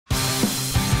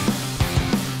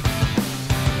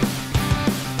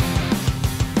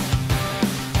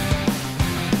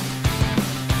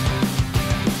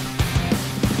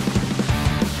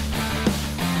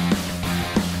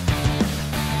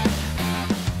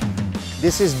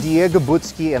This is Diego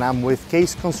Butsky and I'm with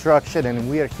Case Construction, and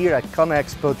we are here at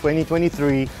CONEXPO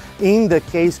 2023 in the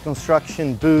Case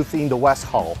Construction booth in the West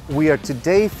Hall. We are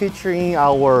today featuring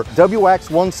our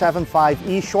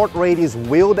WX175E short radius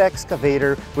wheeled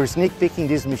excavator. We're sneak peeking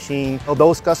this machine. For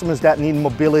those customers that need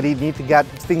mobility, need to get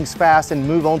things fast and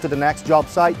move on to the next job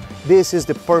site, this is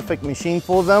the perfect machine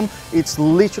for them. It's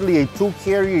literally a tool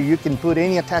carrier. You can put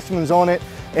any attachments on it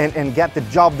and get the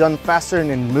job done faster and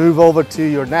then move over to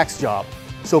your next job.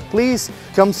 So please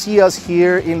come see us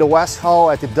here in the West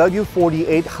Hall at the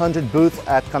W4800 booth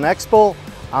at CONEXPO.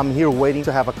 I'm here waiting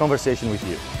to have a conversation with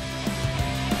you.